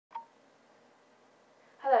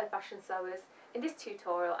fashion sewers. In this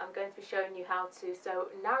tutorial I'm going to be showing you how to sew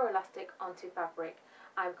narrow elastic onto fabric.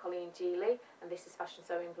 I'm Colleen and this is Fashion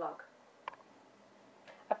Sewing Vlog.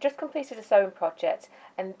 I've just completed a sewing project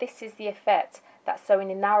and this is the effect that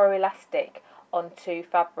sewing a narrow elastic onto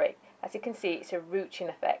fabric. As you can see, it's a ruching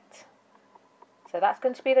effect. So that's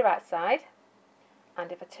going to be the right side,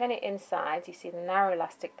 and if I turn it inside you see the narrow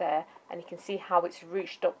elastic there and you can see how it's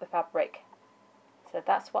ruched up the fabric. So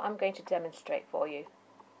that's what I'm going to demonstrate for you.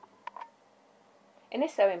 In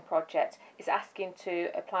this sewing project, it's asking to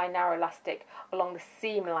apply narrow elastic along the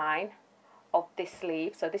seam line of this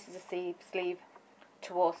sleeve. So this is a sleeve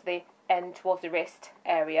towards the end, towards the wrist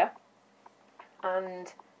area,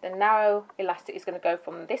 and the narrow elastic is going to go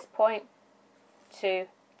from this point to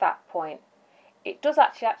that point. It does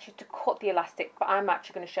actually to cut the elastic, but I'm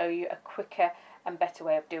actually going to show you a quicker and better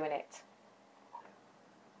way of doing it.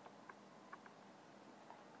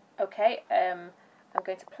 Okay, I'm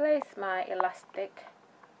going to place my elastic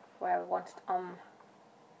where I want it on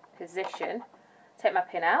position. Take my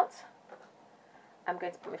pin out. I'm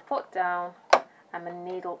going to put my foot down and my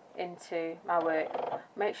needle into my work.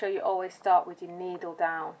 Make sure you always start with your needle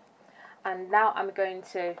down. And now I'm going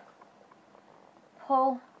to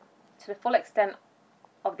pull to the full extent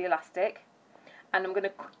of the elastic, and I'm going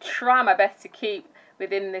to try my best to keep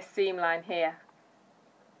within this seam line here.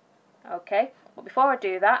 Okay, but before I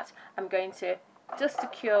do that, I'm going to just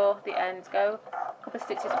secure the ends, go a couple of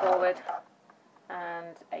stitches forward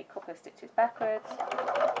and a couple of stitches backwards.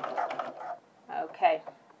 Okay,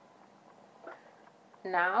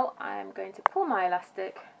 now I'm going to pull my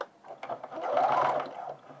elastic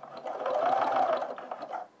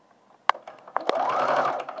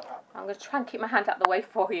I'm going to try and keep my hand out of the way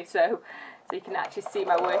for you so you can actually see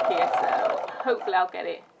my work here, so hopefully I'll get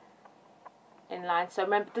it in line. So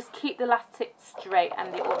remember, just keep the elastic straight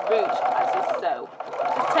and it will ruch as you sew.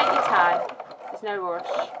 Just take your time, there's no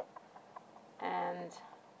rush, and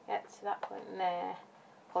get to that point there.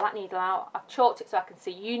 Pull that needle out. I've chalked it so I can see.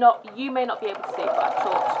 You may not be able to see it, but I've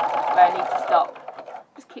chalked where I need to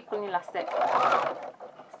stop. Just keep pulling the elastic.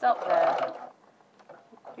 Stop there.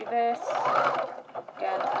 Reverse.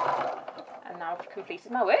 Again. And now I've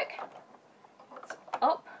completed my work. It's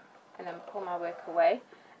up, and then pull my work away,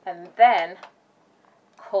 and then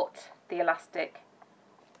cut the elastic.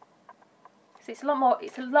 So it's a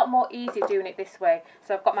lot more easier doing it this way.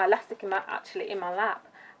 So I've got my elastic actually in my lap,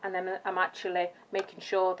 and then I'm actually making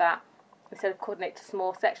sure that instead of cutting it to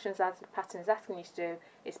small sections as the pattern is asking you to do,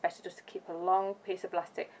 it's better just to keep a long piece of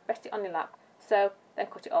elastic, rest it on your lap, so then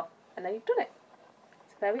cut it off, and then you've done it.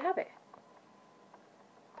 So there we have it.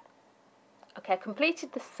 Okay, I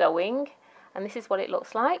completed the sewing and this is what it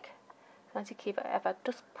looks like. As you keep it, if I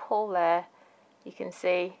just pull there, you can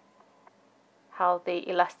see how the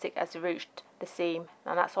elastic has ruched the seam,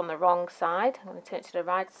 and that's on the wrong side. I'm going to turn it to the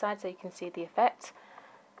right side so you can see the effect,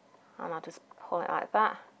 and I'll just pull it like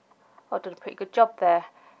that. Oh, I've done a pretty good job there.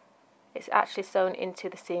 It's actually sewn into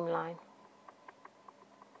the seam line.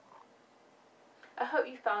 I hope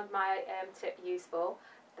you found my tip useful.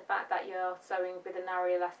 The fact that you're sewing with a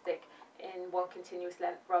narrow elastic in one continuous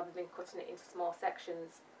length rather than cutting it into small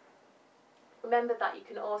sections. Remember that you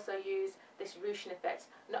can also use this ruching effect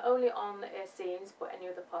not only on seams but any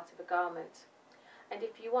other part of a garment. And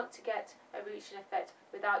if you want to get a ruching effect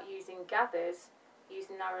without using gathers,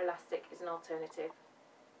 using narrow elastic is an alternative.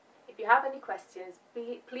 If you have any questions,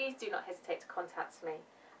 please do not hesitate to contact me,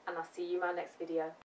 and I'll see you in my next video.